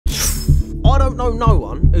I don't know no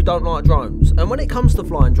one who don't like drones, and when it comes to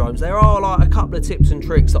flying drones, there are like a couple of tips and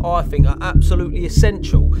tricks that I think are absolutely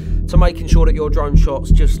essential to making sure that your drone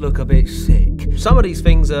shots just look a bit sick. Some of these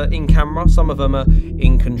things are in camera, some of them are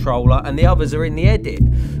in controller, and the others are in the edit.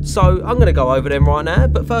 So I'm going to go over them right now,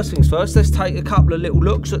 but first things first, let's take a couple of little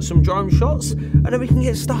looks at some drone shots, and then we can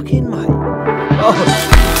get stuck in, mate.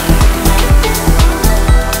 Oh.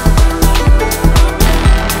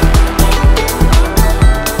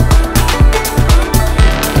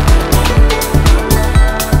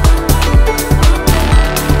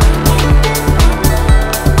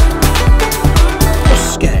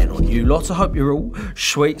 I hope you're all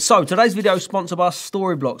sweet. So today's video is sponsored by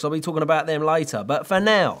Storyblocks. I'll be talking about them later, but for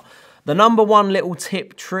now, the number one little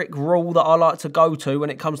tip, trick, rule that I like to go to when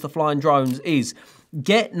it comes to flying drones is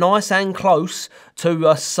get nice and close to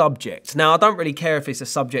a subject. Now, I don't really care if it's a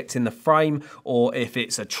subject in the frame or if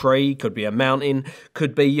it's a tree, could be a mountain,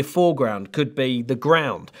 could be your foreground, could be the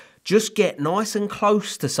ground. Just get nice and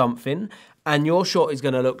close to something and your shot is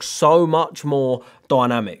going to look so much more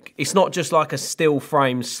dynamic. It's not just like a still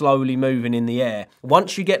frame slowly moving in the air.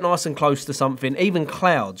 Once you get nice and close to something, even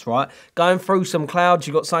clouds, right? Going through some clouds,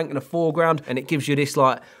 you've got something in the foreground and it gives you this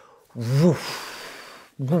like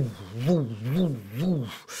woof, woof, woof, woof,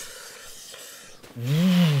 woof.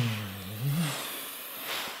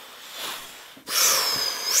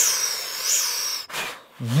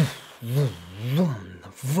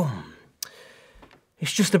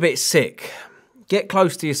 It's just a bit sick. Get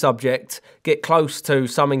close to your subject, get close to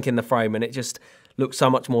something in the frame, and it just looks so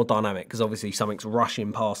much more dynamic because obviously something's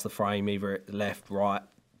rushing past the frame, either at the left, right,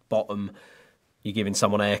 bottom. You're giving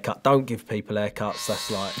someone a haircut. Don't give people haircuts. That's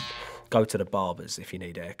like, go to the barbers if you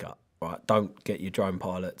need a haircut, right? Don't get your drone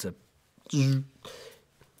pilot to...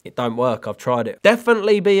 It don't work, I've tried it.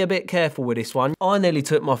 Definitely be a bit careful with this one. I nearly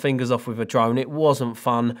took my fingers off with a drone. It wasn't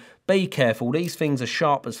fun. Be careful. These things are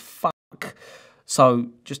sharp as fuck. So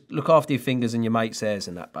just look after your fingers and your mate's hairs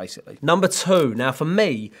and that, basically. Number two, now for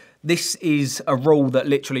me, this is a rule that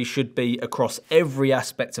literally should be across every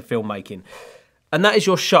aspect of filmmaking. And that is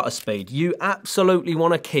your shutter speed. You absolutely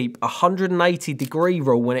want to keep a 180-degree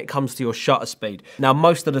rule when it comes to your shutter speed. Now,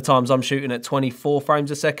 most of the times I'm shooting at 24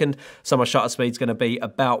 frames a second, so my shutter speed's going to be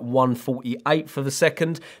about 1/48th of a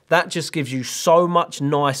second. That just gives you so much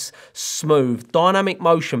nice, smooth, dynamic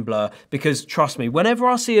motion blur, because trust me, whenever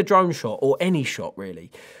I see a drone shot, or any shot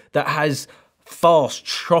really, that has fast,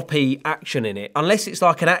 choppy action in it, unless it's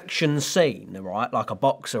like an action scene, right, like a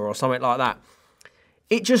boxer or something like that,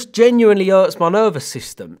 it just genuinely hurts my nervous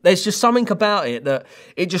system. There's just something about it that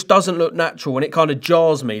it just doesn't look natural and it kind of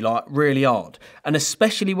jars me like really hard. And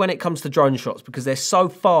especially when it comes to drone shots, because they're so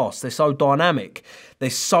fast, they're so dynamic,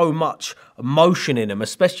 there's so much motion in them,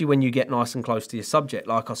 especially when you get nice and close to your subject.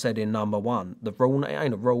 Like I said in number one, the rule, it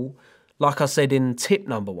ain't a rule. Like I said in tip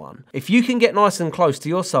number one, if you can get nice and close to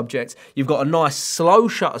your subject, you've got a nice slow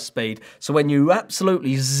shutter speed, so when you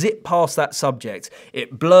absolutely zip past that subject,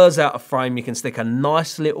 it blurs out of frame, you can stick a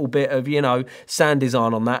nice little bit of, you know, sand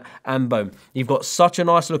design on that, and boom. You've got such a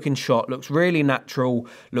nice looking shot, looks really natural,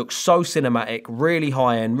 looks so cinematic, really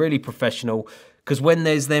high end, really professional, because when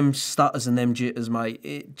there's them stutters and them jitters, mate,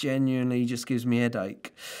 it genuinely just gives me a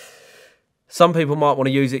headache. Some people might want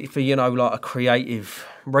to use it for, you know, like a creative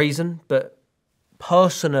reason, but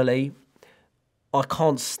personally, I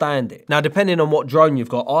can't stand it. Now, depending on what drone you've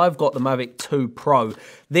got, I've got the Mavic 2 Pro.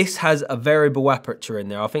 This has a variable aperture in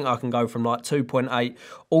there. I think I can go from like 2.8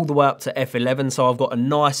 all the way up to f11, so I've got a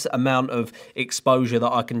nice amount of exposure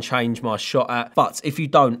that I can change my shot at. But if you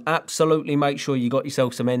don't, absolutely make sure you got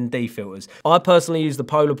yourself some ND filters. I personally use the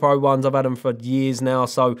Polar Pro ones. I've had them for years now,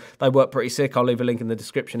 so they work pretty sick. I'll leave a link in the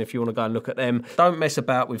description if you want to go and look at them. Don't mess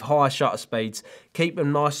about with high shutter speeds. Keep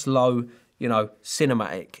them nice, low, you know,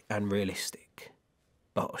 cinematic and realistic.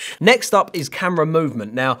 Bosh. Next up is camera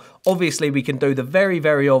movement. Now, obviously we can do the very,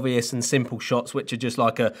 very obvious and simple shots, which are just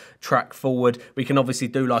like a track forward. We can obviously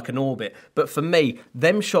do like an orbit. But for me,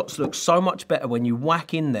 them shots look so much better when you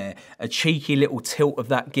whack in there a cheeky little tilt of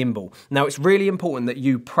that gimbal. Now, it's really important that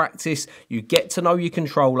you practice, you get to know your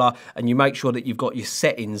controller, and you make sure that you've got your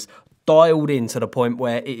settings dialed in to the point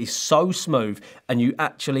where it is so smooth and you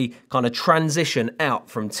actually kind of transition out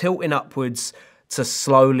from tilting upwards to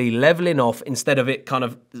slowly leveling off instead of it kind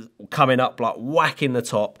of coming up like whacking the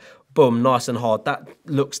top, boom, nice and hard. That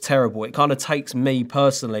looks terrible. It kind of takes me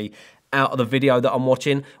personally out of the video that I'm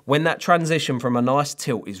watching. When that transition from a nice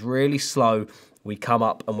tilt is really slow, we come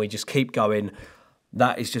up and we just keep going.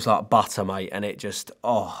 That is just like butter, mate. And it just,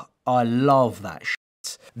 oh, I love that shit.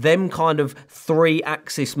 Them kind of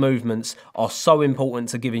 3-axis movements are so important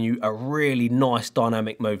to giving you a really nice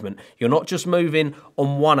dynamic movement. You're not just moving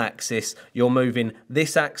on one axis, you're moving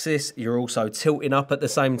this axis, you're also tilting up at the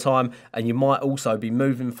same time, and you might also be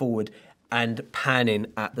moving forward and panning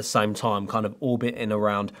at the same time, kind of orbiting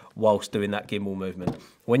around whilst doing that gimbal movement.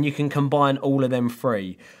 When you can combine all of them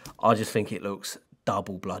three, I just think it looks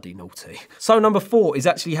double bloody naughty. So number 4 is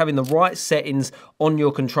actually having the right settings on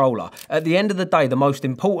your controller. At the end of the day, the most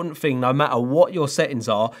important thing, no matter what your settings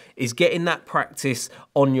are, is getting that practice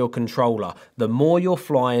on your controller. The more you're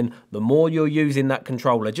flying, the more you're using that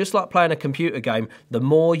controller. Just like playing a computer game, the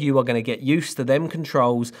more you are going to get used to them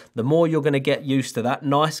controls, the more you're going to get used to that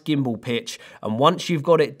nice gimbal pitch, and once you've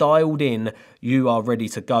got it dialed in, you are ready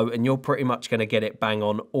to go, and you're pretty much going to get it bang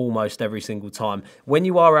on almost every single time. When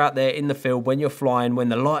you are out there in the field, when you're flying, when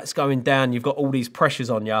the light's going down, you've got all these pressures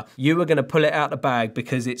on you, you are going to pull it out the bag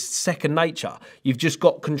because it's second nature. You've just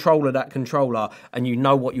got control of that controller and you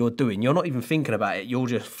know what you're doing. You're not even thinking about it, you're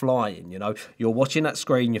just flying, you know. You're watching that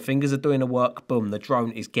screen, your fingers are doing the work, boom, the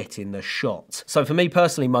drone is getting the shot. So for me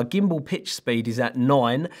personally, my gimbal pitch speed is at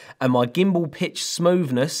 9 and my gimbal pitch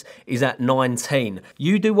smoothness is at 19.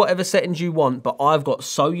 You do whatever settings you want, but I've got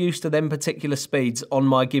so used to them particular speeds on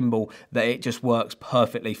my gimbal that it just works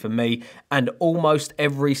perfectly for me, and almost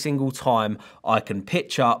every single time I can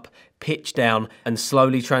pitch up, pitch down, and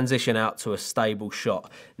slowly transition out to a stable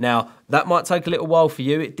shot. Now, that might take a little while for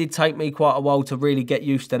you. It did take me quite a while to really get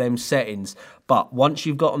used to them settings, but once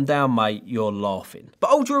you've got them down, mate, you're laughing.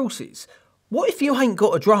 But old Drillsies, what if you ain't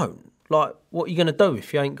got a drone? Like, what are you gonna do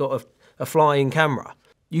if you ain't got a flying camera?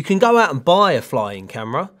 You can go out and buy a flying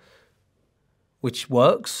camera, which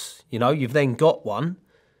works, you know, you've then got one.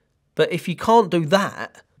 But if you can't do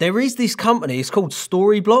that, there is this company, it's called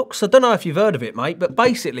Storyblocks. I don't know if you've heard of it, mate, but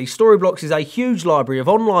basically Storyblocks is a huge library of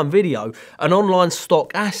online video and online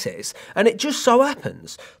stock assets. And it just so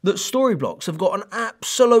happens that Storyblocks have got an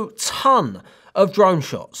absolute ton of drone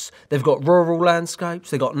shots. They've got rural landscapes,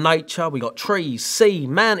 they've got nature, we've got trees, sea,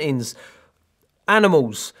 mountains,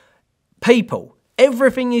 animals, people.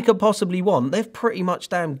 Everything you could possibly want, they've pretty much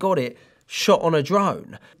damn got it shot on a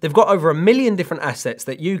drone. They've got over 1 million different assets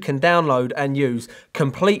that you can download and use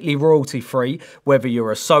completely royalty free, whether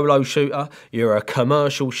you're a solo shooter, you're a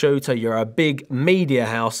commercial shooter, you're a big media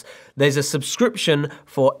house. There's a subscription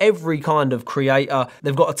for every kind of creator.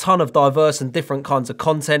 They've got a ton of diverse and different kinds of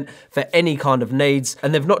content for any kind of needs.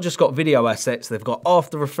 And they've not just got video assets, they've got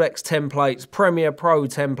After Effects templates, Premiere Pro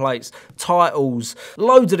templates, titles,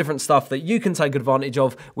 loads of different stuff that you can take advantage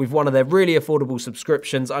of with one of their really affordable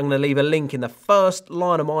subscriptions. I'm going to leave a link in the first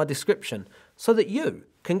line of my description so that you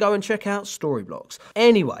can go and check out Storyblocks.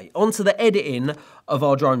 Anyway, onto the editing of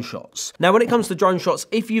our drone shots. Now, when it comes to drone shots,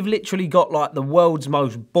 if you've literally got like the world's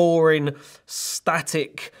most boring,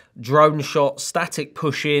 static drone shot, static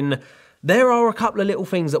push-in, there are a couple of little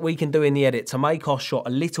things that we can do in the edit to make our shot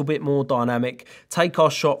a little bit more dynamic, take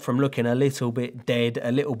our shot from looking a little bit dead,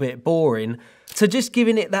 a little bit boring, to just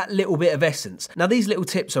giving it that little bit of essence. Now, these little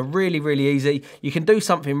tips are really, really easy. You can do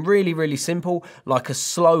something really, really simple, like a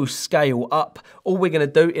slow scale up. All we're gonna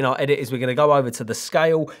do in our edit is we're gonna go over to the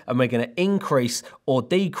scale and we're gonna increase or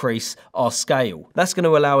decrease our scale. That's gonna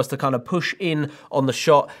allow us to kind of push in on the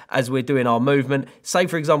shot as we're doing our movement. Say,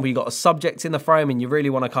 for example, you've got a subject in the frame and you really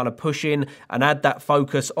wanna kind of push in and add that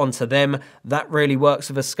focus onto them. That really works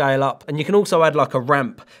with a scale up. And you can also add like a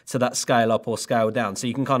ramp to that scale up or scale down. So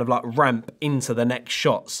you can kind of like ramp into the next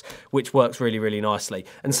shots, which works really, really nicely.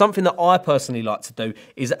 And something that I personally like to do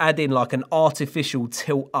is add in like an artificial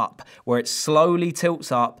tilt up, where it slowly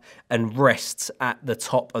tilts up and rests at the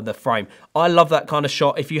top of the frame. I love that kind of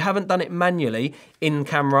shot. If you haven't done it manually in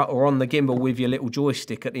camera or on the gimbal with your little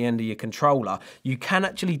joystick at the end of your controller, you can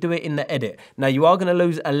actually do it in the edit. Now, you are gonna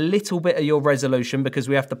lose a little bit of your resolution because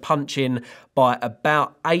we have to punch in by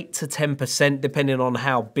about 8 to 10%, depending on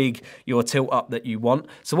how big your tilt up that you want.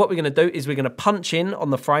 So what we're gonna do is we're gonna punch in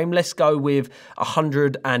on the frame. Let's go with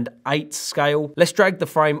 108 scale. Let's drag the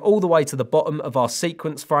frame all the way to the bottom of our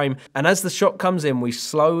sequence frame. And as the shot comes in, we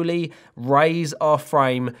slowly raise our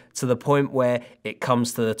frame to the point where it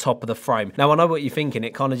comes to the top of the frame. Now, I know what you're thinking.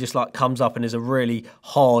 It kind of just like comes up and is a really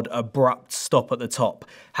hard, abrupt stop at the top.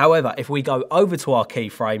 However, if we go over to our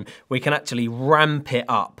keyframe, we can actually ramp it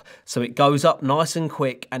up. So it goes up nice and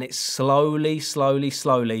quick and it slowly, slowly,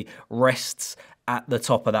 slowly rests at the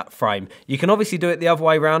top of that frame. You can obviously do it the other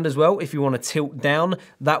way around as well if you want to tilt down.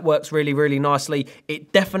 That works really, really nicely.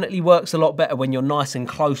 It definitely works a lot better when you're nice and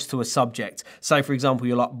close to a subject. Say, for example,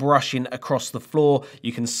 you're like brushing across the floor,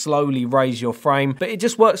 you can slowly raise your frame, but it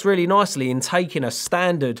just works really nicely in taking a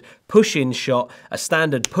standard push-in shot, a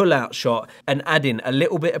standard pull-out shot, and adding a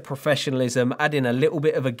little bit of professionalism, adding a little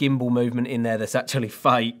bit of a gimbal movement in there that's actually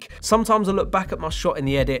fake. Sometimes I look back at my shot in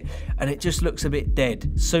the edit and it just looks a bit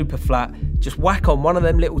dead, super flat. Just whack on one of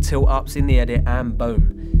them little tilt-ups in the edit and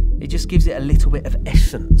boom. It just gives it a little bit of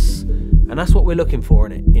essence. And that's what we're looking for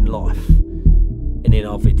in it, in life and in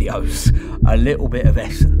our videos, a little bit of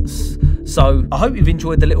essence. So I hope you've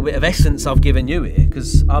enjoyed the little bit of essence I've given you here,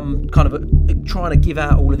 because I'm kind of trying to give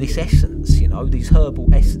out all of this essence, you know, these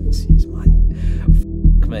herbal essences, mate. F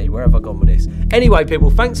me, where have I gone with this? Anyway, people,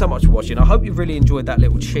 thanks so much for watching. I hope you've really enjoyed that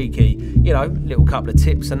little cheeky, you know, little couple of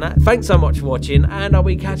tips and that. Thanks so much for watching, and I'll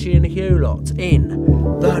be catching you lot in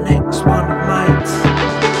the next one, mate.